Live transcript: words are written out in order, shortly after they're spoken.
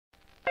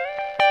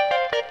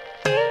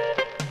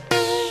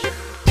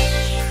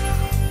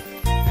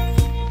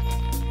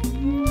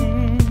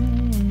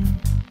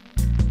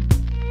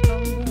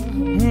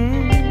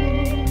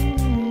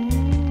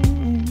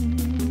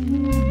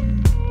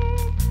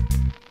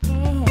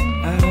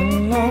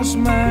lost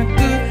my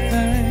good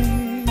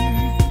thing.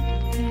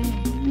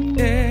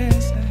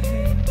 Yes, I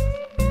have.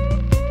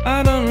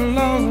 I done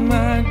lost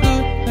my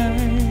good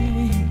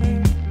thing.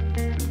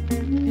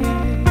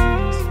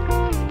 Yes.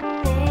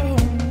 Oh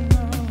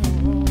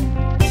no.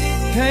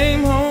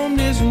 Came home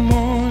this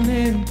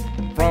morning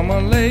from a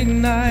late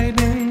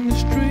night in the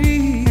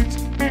streets.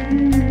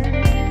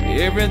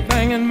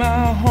 Everything in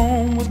my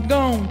home was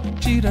gone.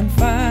 She done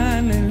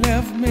finally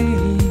left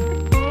me.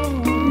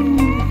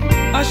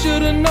 I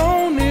should've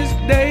known this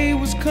day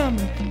was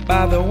coming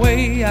by the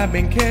way I've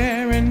been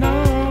carrying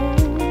on.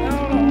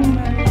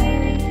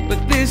 But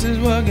this is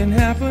what can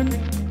happen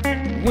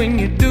when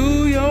you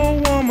do your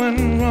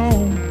woman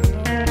wrong.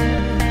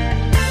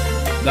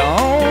 The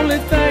only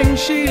thing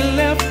she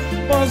left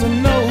was a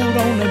note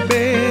on the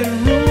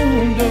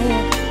bedroom door.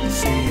 It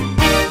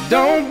said,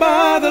 don't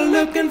bother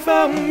looking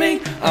for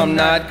me, I'm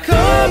not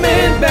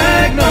coming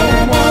back no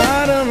more.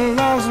 I done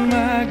lost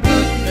my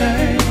good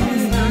thing.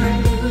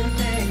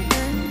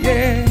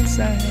 Yes,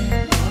 I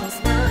have.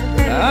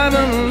 I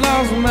done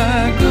lost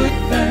my good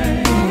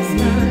thing.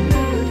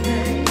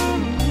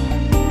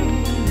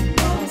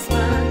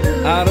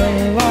 I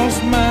done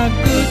lost my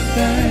good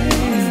thing.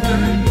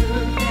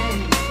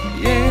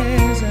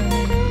 Yes, I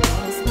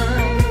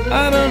have. I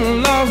done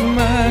lost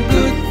my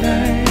good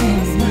thing.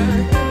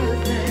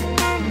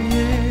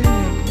 Yes.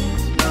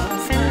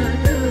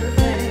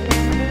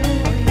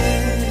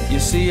 You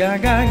see, I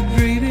got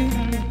greedy,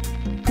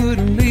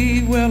 couldn't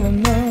leave well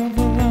enough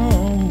alone.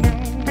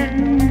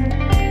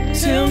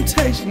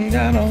 Temptation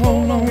got a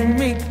hold on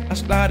me. I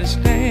started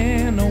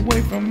staying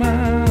away from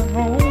my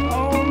home.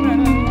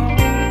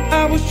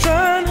 I was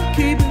trying to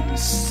keep it a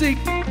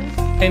secret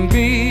and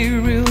be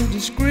real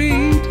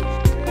discreet,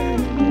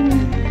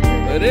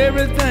 but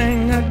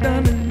everything I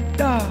done in the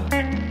dark,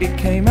 it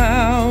came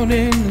out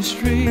in the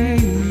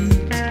streets.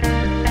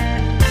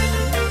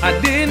 I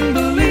didn't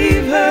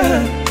believe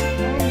her,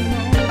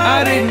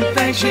 I didn't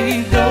think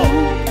she'd go.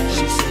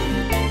 She said,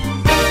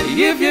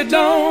 if you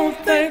don't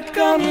think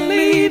I'm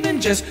leaving,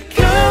 just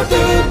count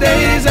the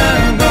days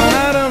I'm gone.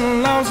 I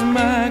done lost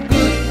my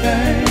good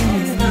thing.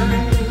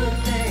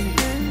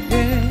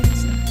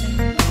 Yes,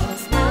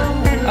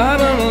 I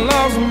done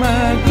lost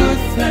my good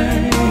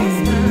thing.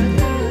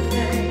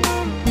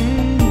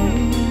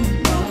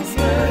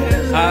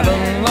 I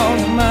done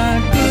lost my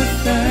good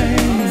thing.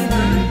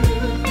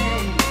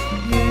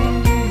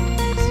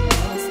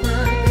 Yes,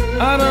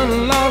 I done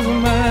lost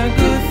my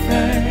good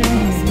thing.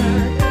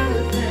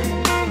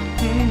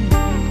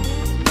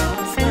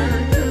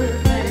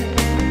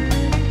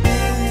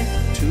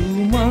 2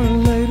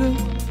 months later,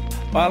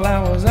 while I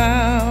was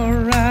out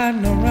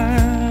riding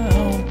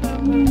around,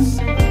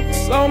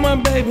 saw my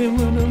baby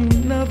with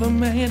another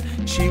man.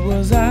 She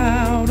was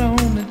out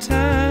on the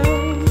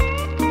town.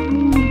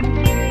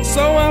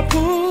 So I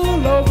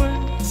pulled over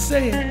and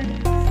said,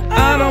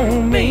 I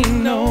don't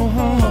mean no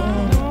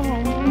harm,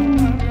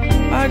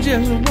 I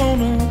just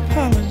wanna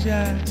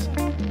apologize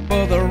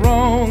for the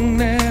wrong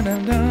that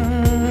I've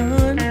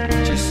done.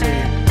 She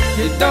said,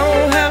 you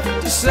don't have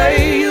to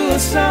say you're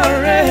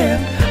sorry,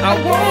 I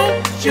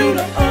want you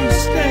to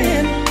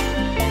understand.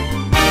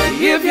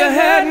 If you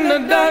hadn't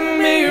have done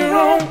me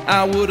wrong,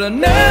 I would've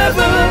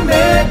never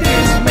met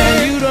this man.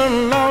 You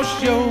done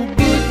lost your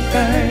good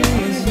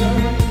things.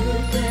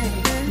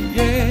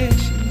 Yes,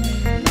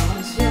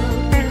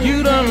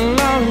 you done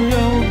lost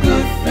your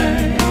good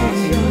things.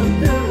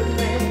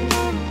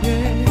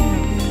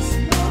 Yes,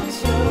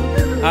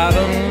 I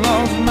done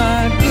lost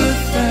my good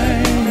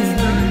things.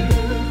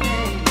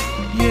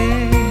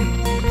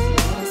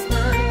 Yes,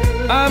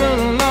 I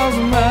done lost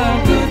my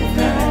good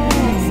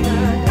things.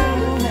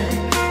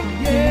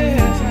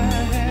 Yes,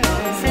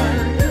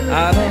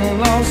 I done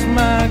lost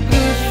my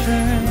good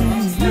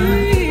things.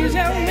 Please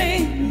help me,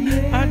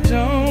 I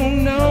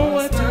don't know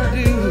what to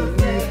do.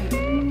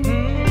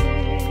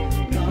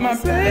 My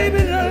baby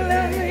done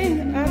left me,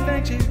 I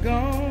think she's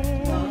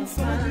gone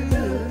for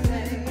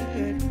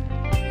good.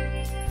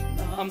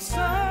 I'm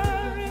sorry.